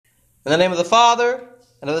In the name of the Father,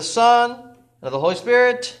 and of the Son, and of the Holy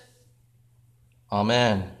Spirit.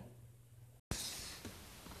 Amen.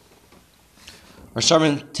 Our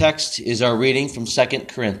sermon text is our reading from 2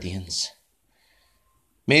 Corinthians.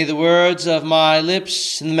 May the words of my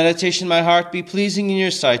lips and the meditation of my heart be pleasing in your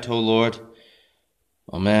sight, O Lord.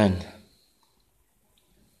 Amen.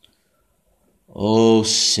 O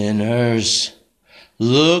sinners,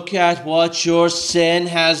 look at what your sin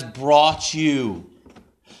has brought you.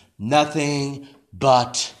 Nothing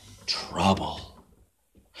but trouble.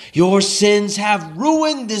 Your sins have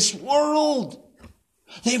ruined this world.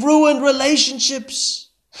 They've ruined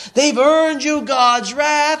relationships. They've earned you God's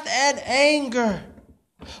wrath and anger.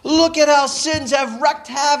 Look at how sins have wreaked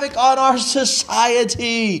havoc on our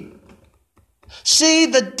society. See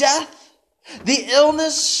the death, the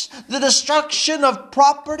illness, the destruction of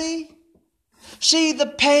property. See the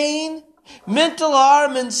pain, mental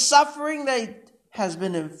harm, and suffering that has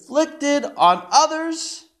been inflicted on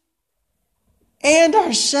others and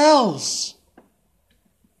ourselves.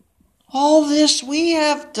 All this we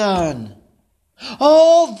have done.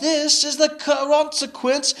 All this is the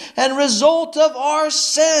consequence and result of our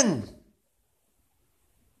sin.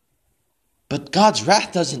 But God's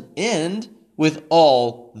wrath doesn't end with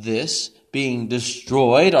all this being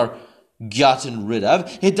destroyed or gotten rid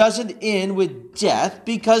of. It doesn't end with death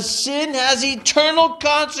because sin has eternal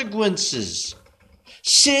consequences.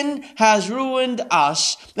 Sin has ruined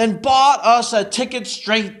us and bought us a ticket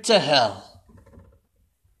straight to hell.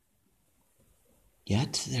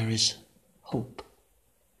 Yet there is hope.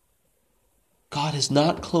 God has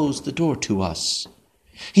not closed the door to us.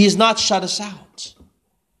 He has not shut us out.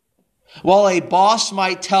 While a boss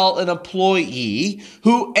might tell an employee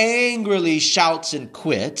who angrily shouts and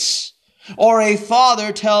quits, or a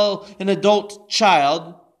father tell an adult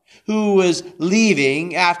child who was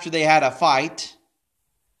leaving after they had a fight,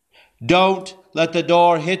 "Don't let the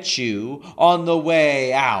door hit you on the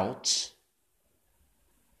way out,"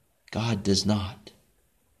 God does not.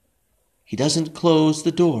 He doesn't close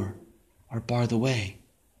the door or bar the way.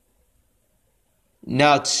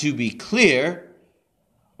 Now, to be clear,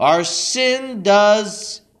 our sin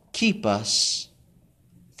does keep us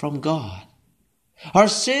from God. Our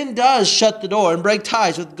sin does shut the door and break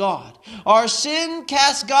ties with God. Our sin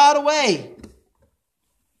casts God away.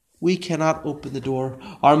 We cannot open the door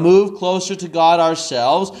or move closer to God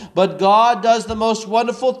ourselves, but God does the most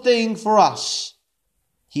wonderful thing for us.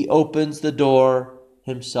 He opens the door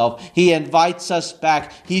himself. He invites us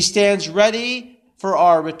back. He stands ready for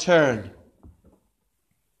our return.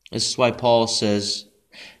 This is why Paul says,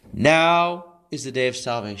 now is the day of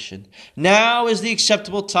salvation. Now is the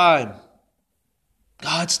acceptable time.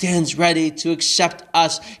 God stands ready to accept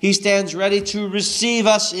us. He stands ready to receive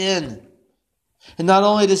us in. And not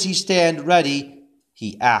only does he stand ready,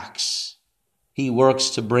 he acts. He works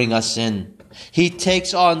to bring us in. He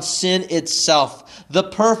takes on sin itself. The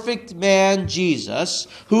perfect man, Jesus,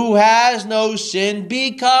 who has no sin,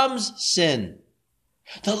 becomes sin.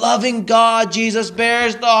 The loving God, Jesus,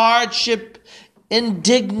 bears the hardship,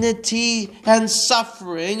 indignity, and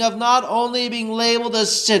suffering of not only being labeled a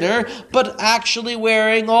sinner, but actually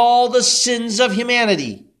wearing all the sins of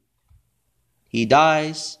humanity. He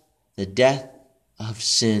dies the death of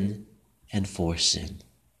sin and for sin.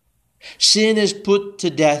 Sin is put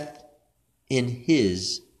to death in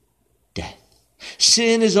his death.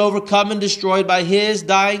 Sin is overcome and destroyed by his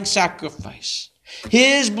dying sacrifice.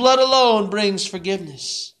 His blood alone brings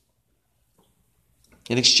forgiveness.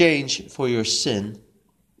 In exchange for your sin,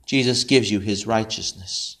 Jesus gives you his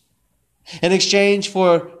righteousness. In exchange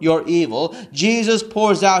for your evil, Jesus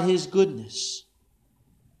pours out his goodness.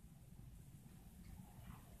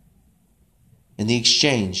 In the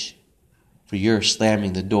exchange for your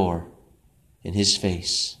slamming the door in his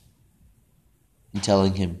face and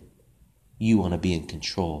telling him you want to be in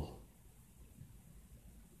control,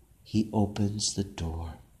 he opens the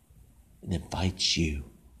door and invites you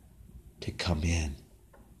to come in.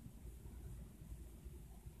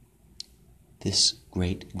 This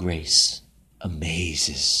great grace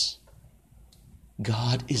amazes.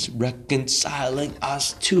 God is reconciling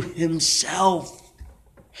us to himself.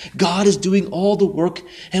 God is doing all the work,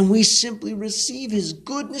 and we simply receive his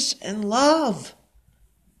goodness and love.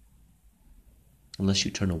 Unless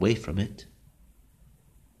you turn away from it.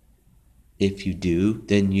 If you do,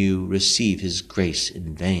 then you receive his grace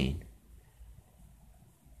in vain.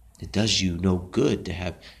 It does you no good to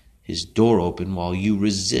have his door open while you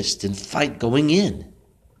resist and fight going in.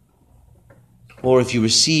 Or if you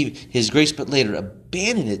receive his grace but later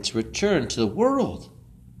abandon it to return to the world.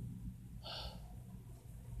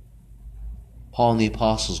 Paul and the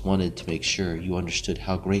apostles wanted to make sure you understood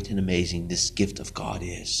how great and amazing this gift of God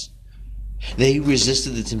is. They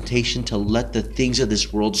resisted the temptation to let the things of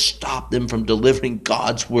this world stop them from delivering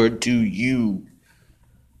God's word to you.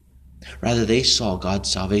 Rather, they saw God's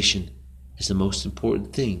salvation as the most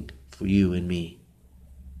important thing for you and me.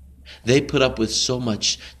 They put up with so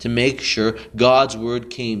much to make sure God's word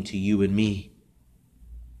came to you and me.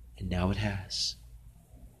 And now it has.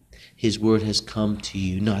 His word has come to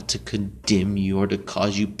you not to condemn you or to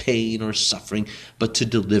cause you pain or suffering, but to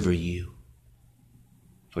deliver you.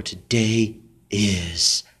 For today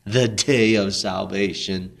is the day of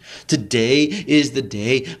salvation. Today is the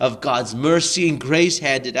day of God's mercy and grace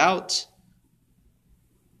handed out.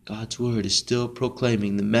 God's word is still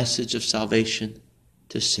proclaiming the message of salvation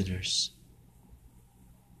to sinners.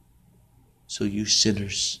 So you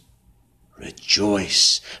sinners,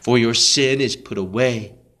 rejoice, for your sin is put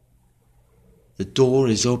away. The door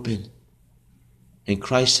is open, and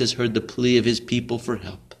Christ has heard the plea of his people for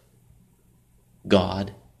help.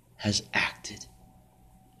 God has acted.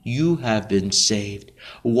 You have been saved,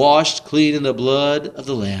 washed clean in the blood of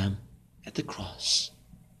the Lamb at the cross,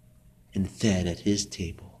 and fed at his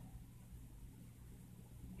table.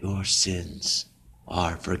 Your sins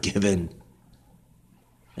are forgiven.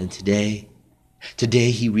 And today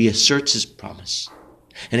he reasserts his promise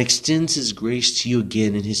and extends his grace to you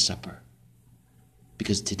again in his supper.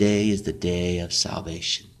 Because today is the day of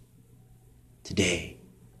salvation. Today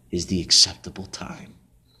is the acceptable time.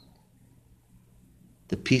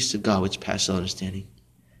 The peace of God which passes all understanding,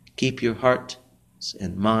 keep your hearts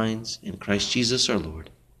and minds in Christ Jesus our Lord.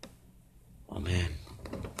 Amen.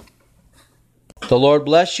 The Lord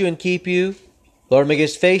bless you and keep you. Lord, make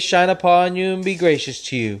his face shine upon you and be gracious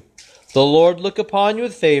to you. The Lord look upon you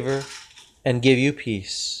with favor and give you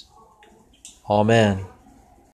peace. Amen.